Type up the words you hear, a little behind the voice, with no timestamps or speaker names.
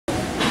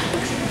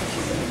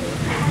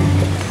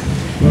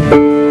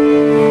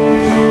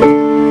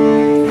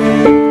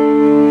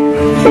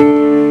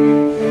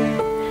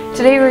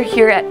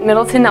here at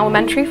Middleton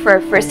Elementary for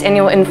our first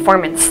annual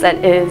Informance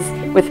that is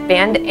with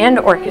band and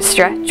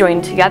orchestra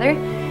joined together.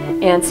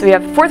 And so we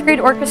have 4th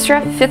grade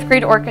orchestra, 5th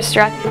grade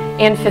orchestra,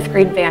 and 5th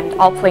grade band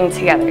all playing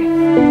together.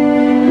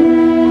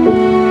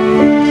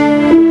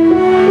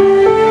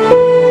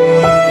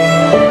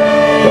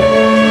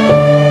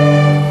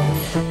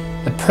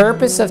 The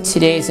purpose of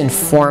today's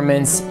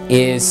Informance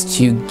is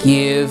to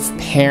give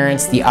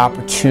parents the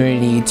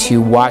opportunity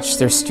to watch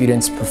their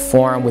students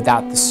perform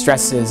without the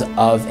stresses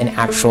of an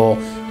actual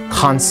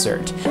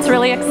concert. It's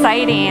really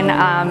exciting.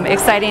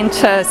 Exciting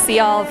to see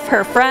all of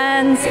her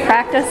friends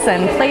practice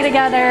and play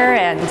together,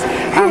 and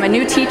a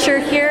new teacher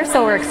here,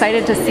 so we're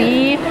excited to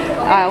see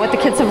what the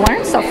kids have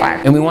learned so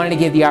far. And we wanted to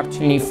give the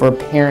opportunity for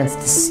parents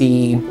to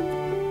see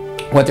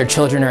what their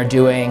children are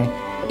doing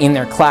in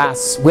their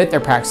class with their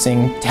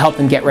practicing to help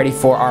them get ready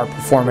for our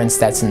performance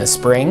that's in the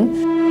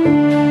spring.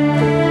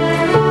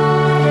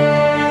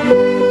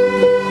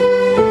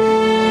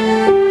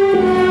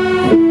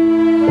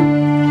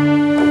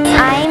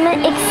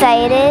 I'm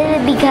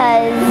excited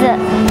because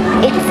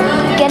it's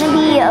going to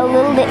be a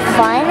little bit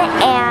fun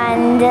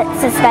and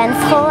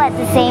suspenseful at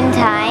the same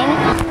time.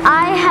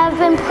 I have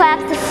been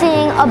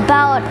practicing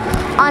about,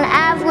 on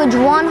average,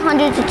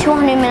 100 to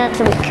 200 minutes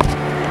a week.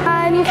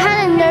 I'm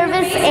kind of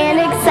nervous and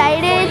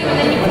excited.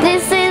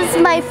 This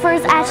is my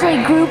first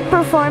actually group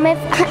performance.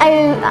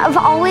 I've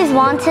always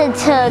wanted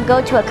to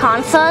go to a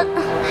concert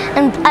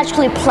and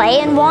actually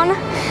play in one,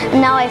 and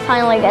now I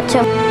finally get to.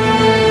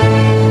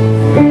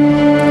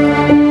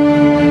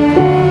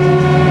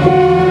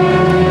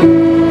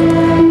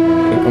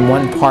 In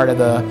one part of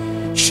the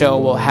show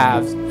we'll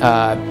have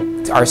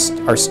our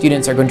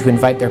students are going to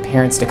invite their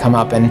parents to come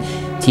up and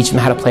teach them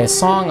how to play a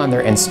song on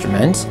their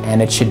instrument,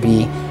 and it should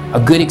be a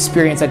good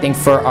experience, I think,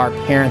 for our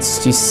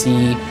parents to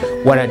see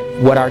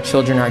what our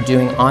children are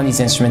doing on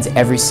these instruments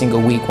every single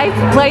week.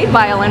 I've played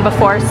violin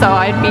before, so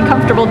I'd be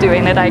comfortable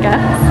doing it, I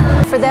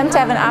guess. For them to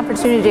have an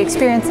opportunity to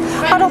experience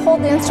how to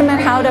hold the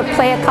instrument, how to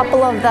play a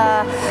couple of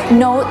the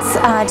notes,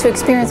 to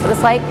experience what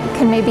it's like,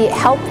 can maybe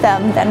help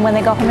them then when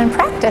they go home and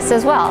practice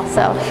as well.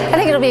 So I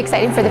think it'll be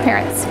exciting for the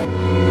parents.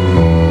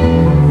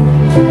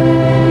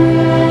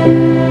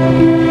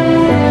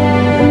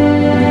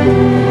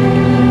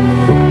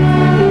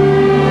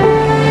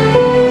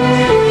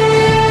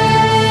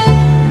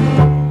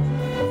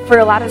 For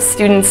a lot of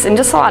students and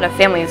just a lot of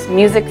families,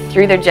 music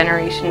through their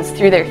generations,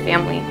 through their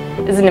family,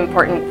 is an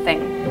important thing.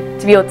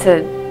 To be able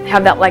to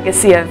have that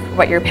legacy of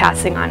what you're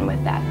passing on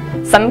with that.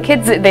 Some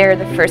kids, they're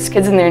the first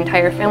kids in their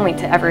entire family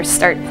to ever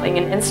start playing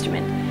an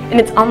instrument. And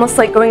it's almost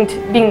like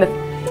being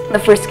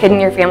the first kid in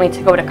your family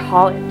to go to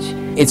college.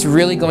 It's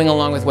really going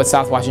along with what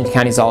South Washington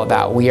County is all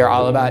about. We are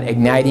all about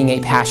igniting a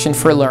passion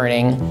for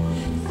learning.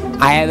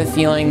 I have a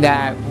feeling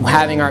that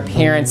having our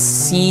parents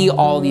see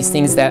all these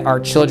things that our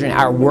children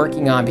are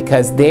working on,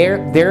 because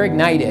they're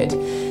ignited,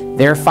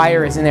 their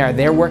fire is in there,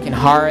 they're working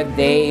hard,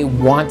 they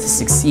want to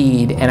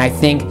succeed, and I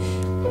think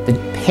the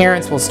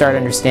parents will start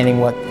understanding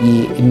what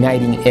the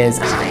igniting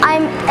is.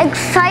 I'm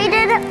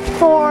excited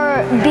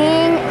for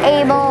being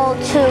able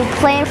to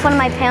play in front of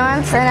my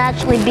parents and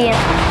actually be in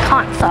a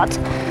concert,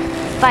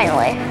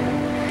 finally,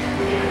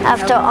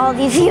 after all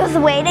these years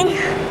waiting.